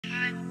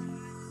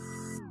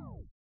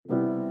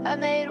I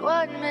made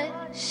one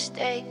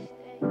mistake,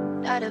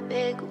 not a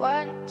big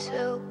one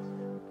too.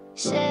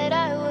 Said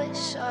I was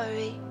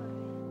sorry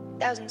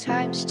 1,000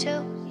 times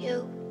to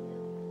you.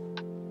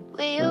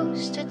 We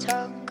used to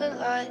talk a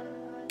lot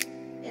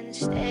and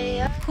stay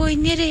up. Хөөе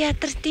нэрээ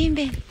ядард юм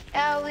бэ?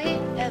 Now we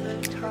never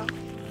talk.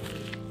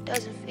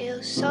 Doesn't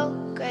feel so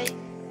great.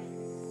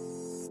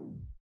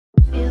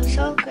 Feels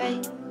so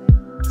great.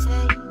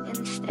 Say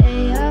and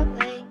stay up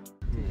late.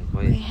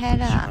 We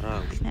had a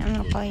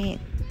гоё.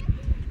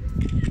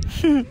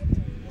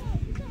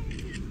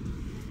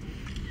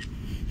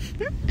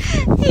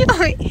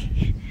 Йой.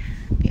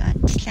 Би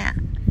очлаа.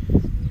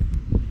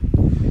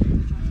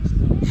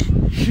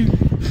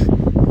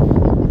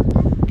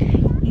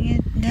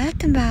 Ингээд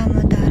наатан баа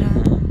мó дараа.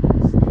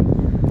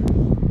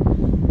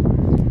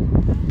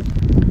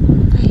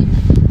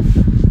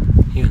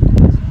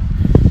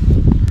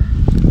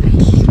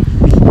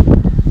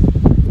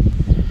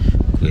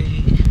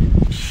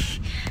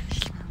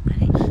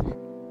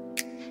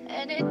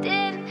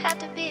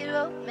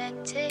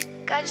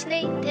 I just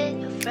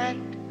needed a friend,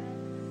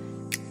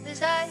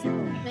 'cause I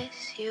miss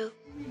you.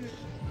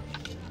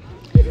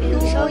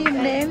 Feel so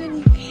great.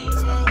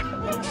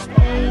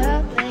 Stay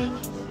up late.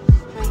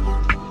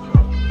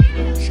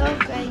 Feel so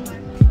great.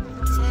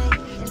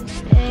 And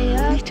stay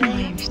up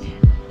late.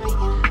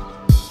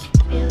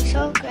 Feel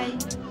so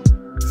great.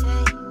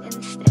 And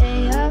stay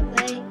up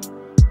late.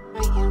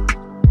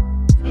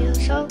 Feel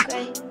so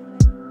great.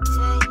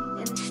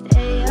 And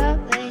stay up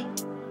late.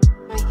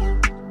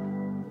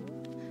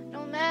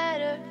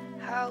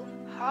 How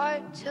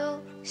hard to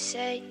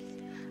say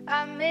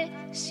I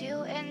miss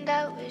you, and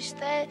I wish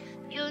that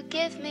you'd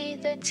give me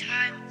the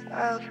time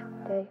of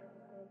day,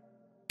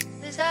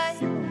 'cause I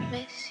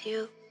miss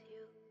you.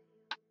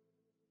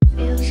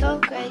 Feel so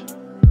great.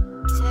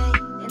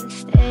 And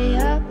stay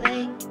up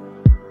late.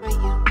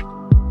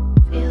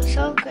 Feel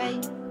so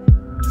great.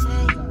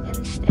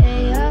 And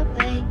stay up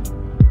late.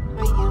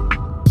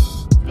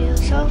 Feel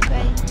so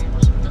great.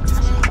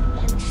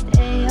 And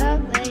stay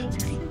up late.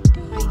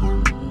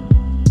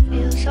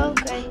 Feel so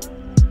great.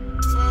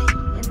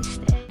 And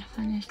stay.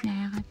 Ханаас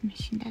найгаад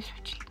машиндаа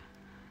суучлаа.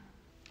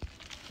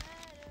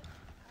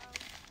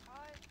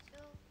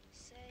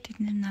 Тэд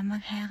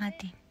намайг хайгаад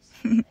юм.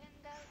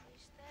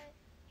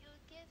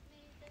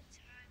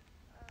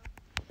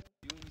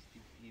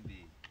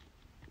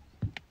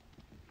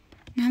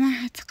 Намайг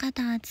хацах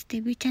гэдэг аадтай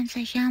би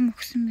чамсаа шаам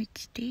өгсөн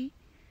биз дээ.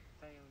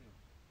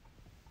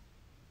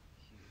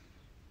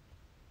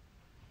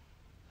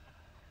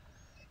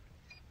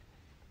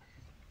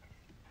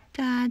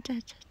 За.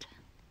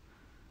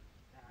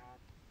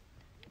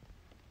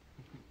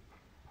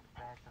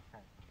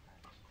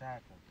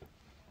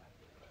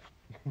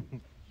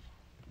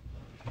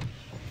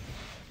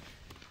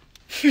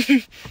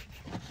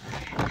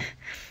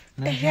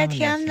 Дахиад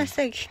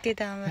ямнасаа гэх гээд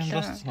байгаа юм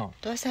болов.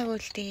 Дуусаагүй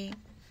л дээ.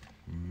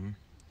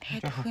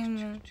 Дахиад өгөх юм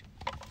уу?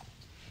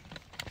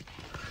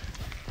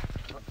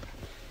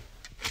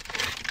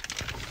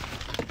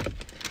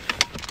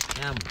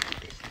 Ям.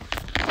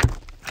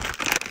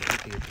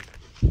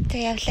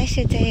 Тэг явлаа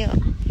шүү заяа.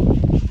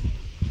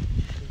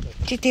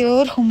 Чи тэг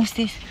өөр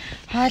хүмүүсээс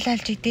хоол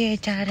олж идээ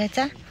яж агаарай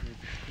за.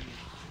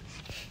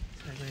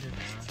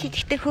 Чи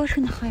тэгтээ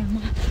хөөрхөн ах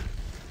юм аа.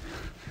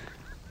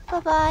 Bye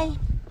bye.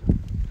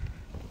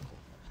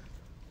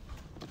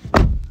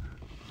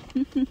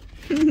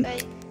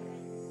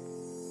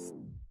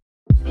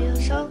 Feel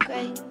so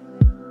great.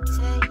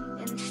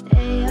 And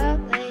stay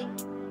up late.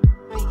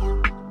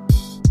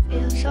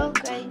 Feel so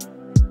great.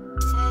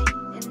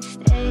 And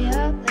stay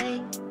up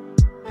late.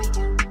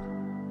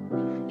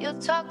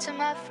 You'll talk to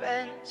my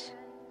friends,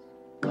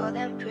 call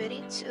them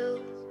pretty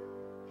too.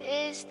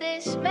 Is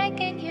this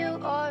making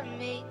you or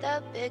me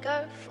the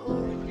bigger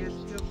fool?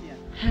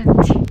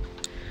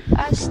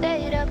 I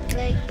stayed up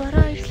late, but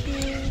I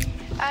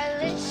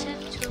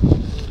listened to.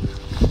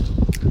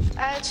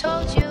 I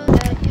told you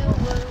that you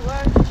would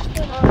work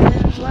more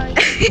than what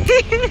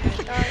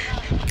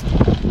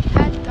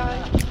I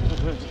thought.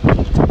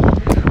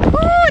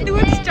 Oh, du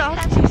hast Job.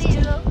 I just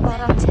needed a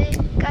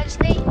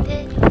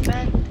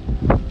friend,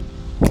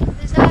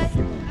 'cause I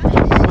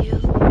miss you.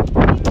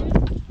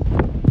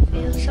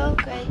 Feel so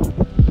great.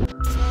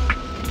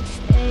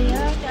 Stay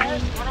up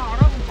late.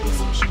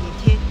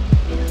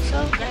 Feel so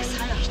great.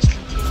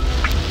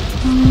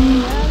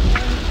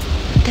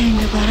 Одоо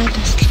ингэ бараад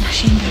тусал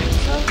машин дээр.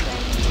 So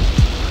great.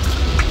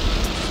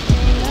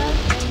 Stay up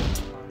late.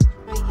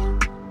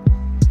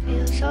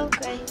 Feel so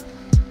great.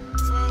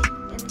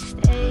 And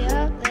stay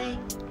up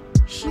late.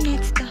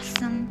 Шинэт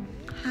тасан.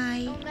 Hi.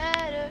 No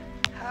matter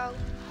how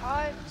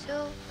hard to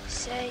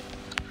say,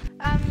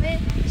 I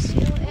miss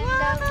you, and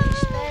I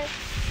wish that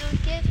you'd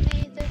give me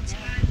the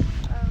time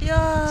of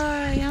Яа,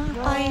 ямар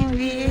гоё юм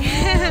бэ?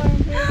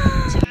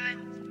 time.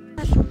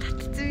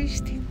 Татцсан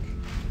шүү дээ.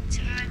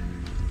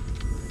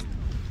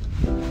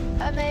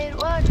 I made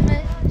one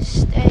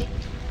mistake,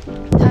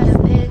 not a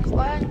big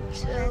one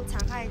too.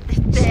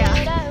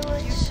 Said I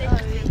was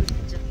sorry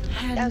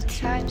 1,000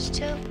 times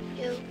to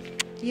you.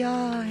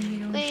 Яа,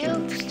 We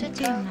used to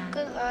talk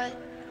a lot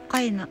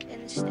Гоё.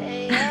 and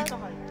stay up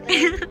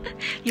late.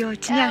 Yo,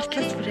 чиний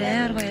артлаас бүр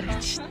амар гоё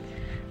яригч шин.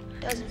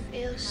 Doesn't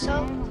feel so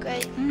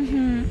great.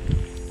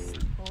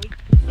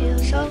 Feel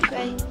so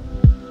great.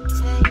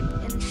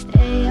 And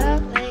stay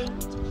up late.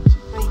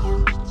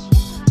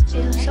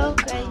 Feel so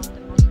great.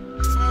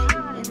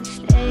 And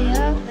stay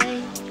up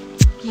late.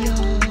 Yo.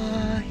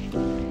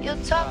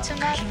 You'll talk to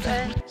my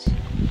friends.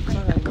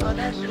 Call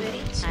them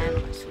pretty too.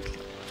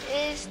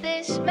 Is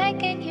this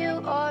making you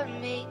or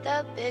me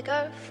the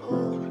bigger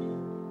fool?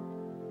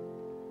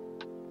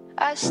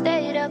 I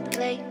stayed up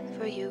late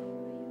for you.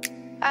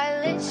 I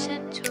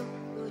listened to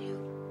you.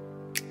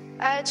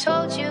 I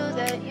told you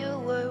that you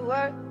were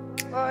worth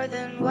more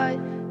than what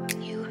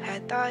you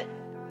had thought.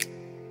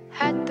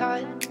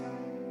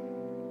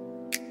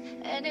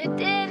 And it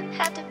didn't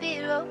have to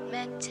be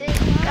romantic.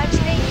 I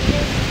just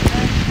needed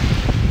fun.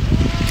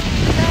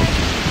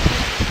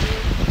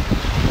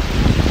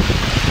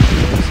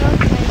 It's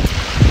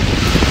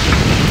okay.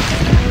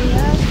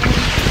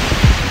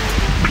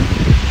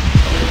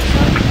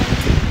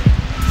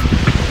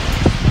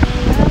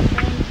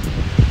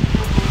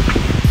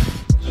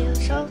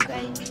 Feels so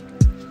great.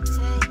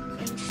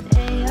 And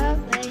stay up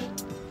late.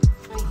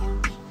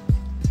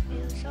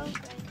 Feels so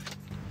great.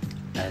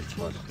 Айлч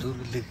бол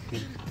дүрлэг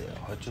хэрэгтэй.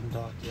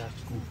 Хожиндоо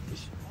яачгүй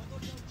биш.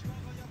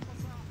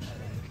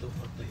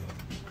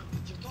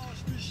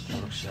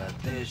 Оршаа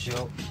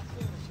дэшөө.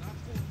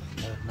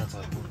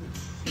 Назар бүр.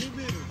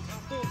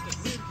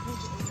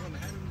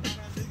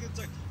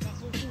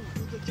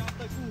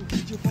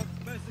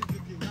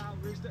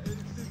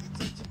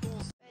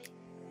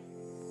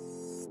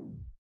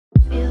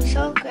 Feel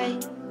so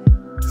great.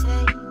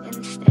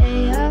 And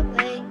stay up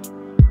late.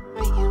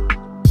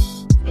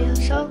 Feel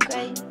so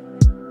great.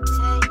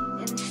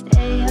 And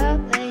stay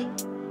up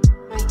late.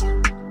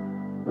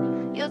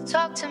 You'll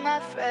talk to my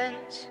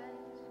friends.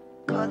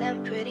 Call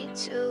them pretty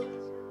too.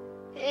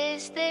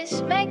 Is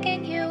this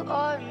making you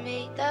or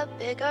me the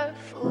bigger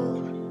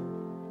fool?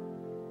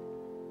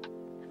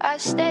 I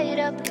stayed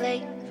up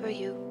late for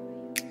you.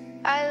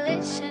 I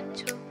listened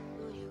to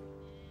you.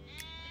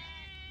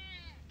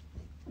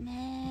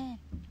 네.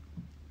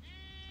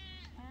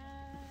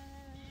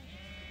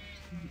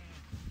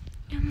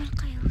 Ямар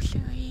гоё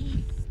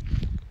өглөө.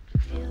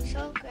 Feel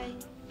so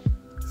great.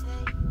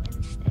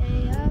 And stay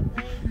up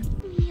late.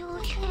 Юу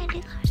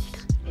хэрэг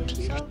харлаа. Feel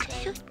so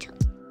great.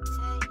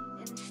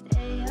 And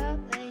stay up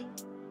late.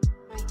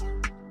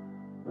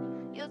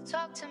 You'll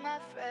talk to my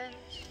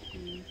friends.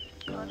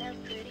 Call them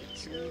pretty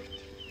too.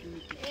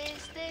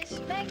 Is this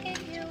making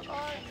you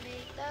or me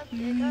the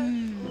bigger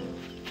fool?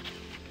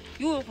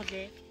 Юу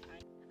болээ?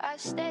 I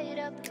stayed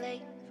up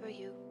late for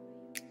you.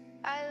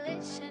 I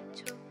listened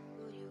to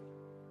you.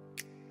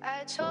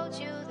 I told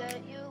you that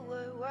you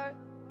were worth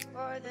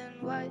more than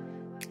what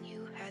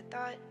you had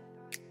thought.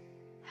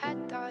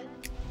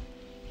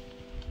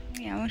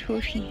 Ямар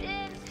хөөрхий.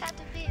 Didn't have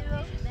to be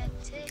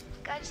romantic.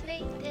 I just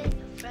needed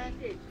a friend.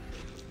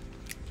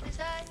 'Cause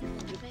I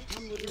miss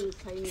you.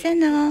 Сайн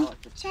уу?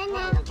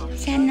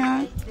 Сайн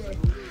уу?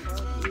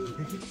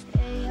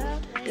 Stay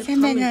up late. Сайн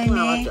байна уу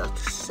нэ?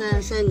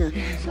 Сайн.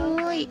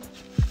 Ой.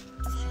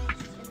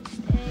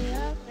 Stay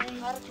up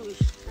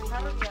late.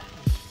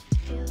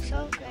 Feel so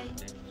great.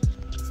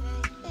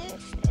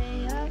 Stay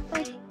up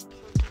late.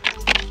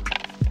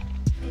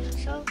 Feel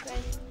so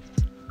great.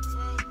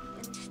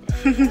 And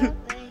stay up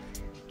late.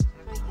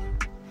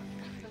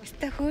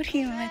 Та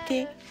хөөрхий юм аа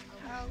тий.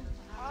 How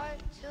hard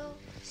to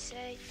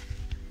say.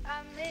 I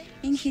miss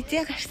Энэ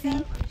хизээ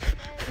гарсан.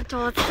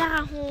 Дуудлага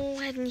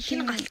хүн харин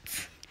хин галц.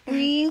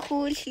 Үе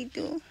хөөрхий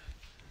дүү.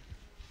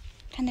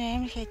 Та нар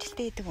амар их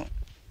ажилтаа идэг үү?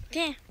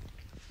 Тий.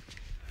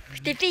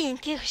 Гэтэ би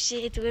инкээ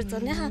хөшөө зүгээр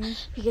зуныхаа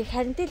бигээ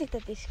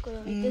карантинлэгдээд дэшгүй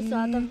юу. Эдээс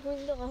одоо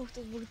хүнлэгээ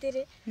хөвгдөг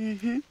бүгдээрээ.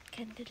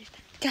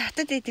 Карантинлэгдээд. Тэ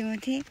хатад идэг юм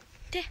тий?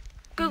 Тий.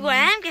 Гүгөө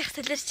аим гэх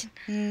солиор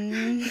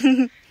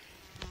чинь.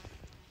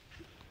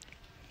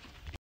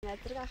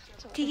 Надраг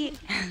авчих. Тэгээ.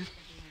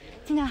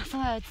 Тинэ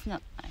асуу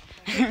яадсан уу?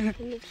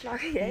 Тэний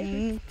влог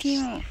яа. Тийм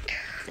үү.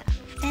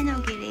 Сайн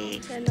уу гэрээ.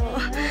 Сайн уу.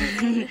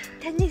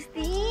 Танис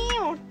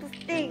тийм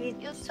уртстай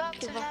гэж. you talk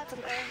to my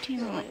friends.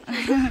 Тийм үү.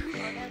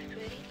 Call them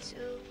pretty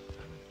too.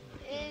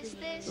 Is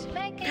this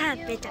making Та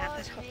you бэж or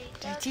аваад. me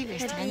За the чи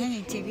биш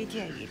танай чи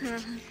видео хийж.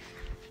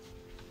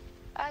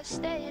 I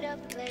stayed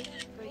up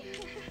late for you.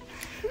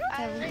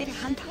 За бүгд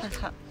хамт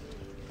хасах.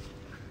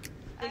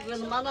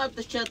 Тэгвэл манад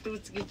чад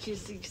үзгий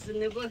чийсэн гэсэн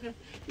нөгөө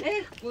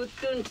нэх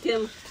бүдүүн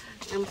тийм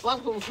бол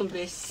хүн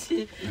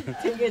байсан.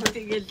 Тэгэл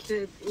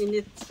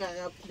инэт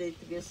цагаад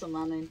лээдгээс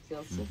манай энэ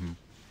ялсан.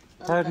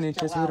 Таар нэг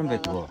суурин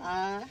байдаг уу?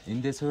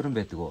 Эндээ суурин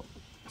байдаг уу?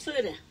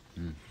 Суурин.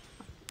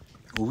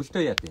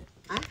 Өвөлдөө яа тий?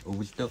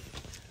 Өвөлдөө.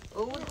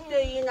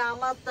 Өвөлдөө энэ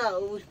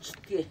амаатаа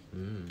өвөлчдгээ.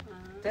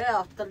 Тэгээ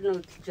автар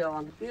нүдэлж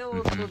яваа. Би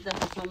өвөлдөө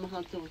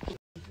хамахаа төвч.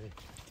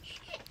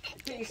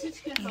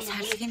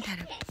 Сарлын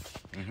тарав.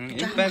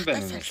 Энэ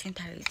байна. Сарлын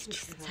тарав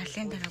үзчихсэн.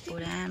 Сарлын тарав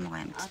бүр аймаг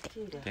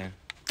амьдтай. Тийм.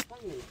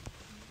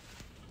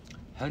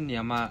 Хон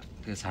ямаа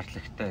тэгээ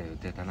сарлагтай юу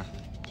те танаа?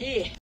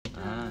 Тий.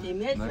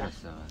 Тийм ээ.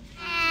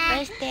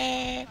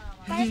 Баяртай.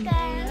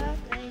 Баяртай.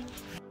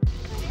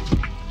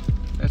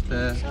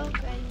 Баяртай. So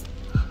great.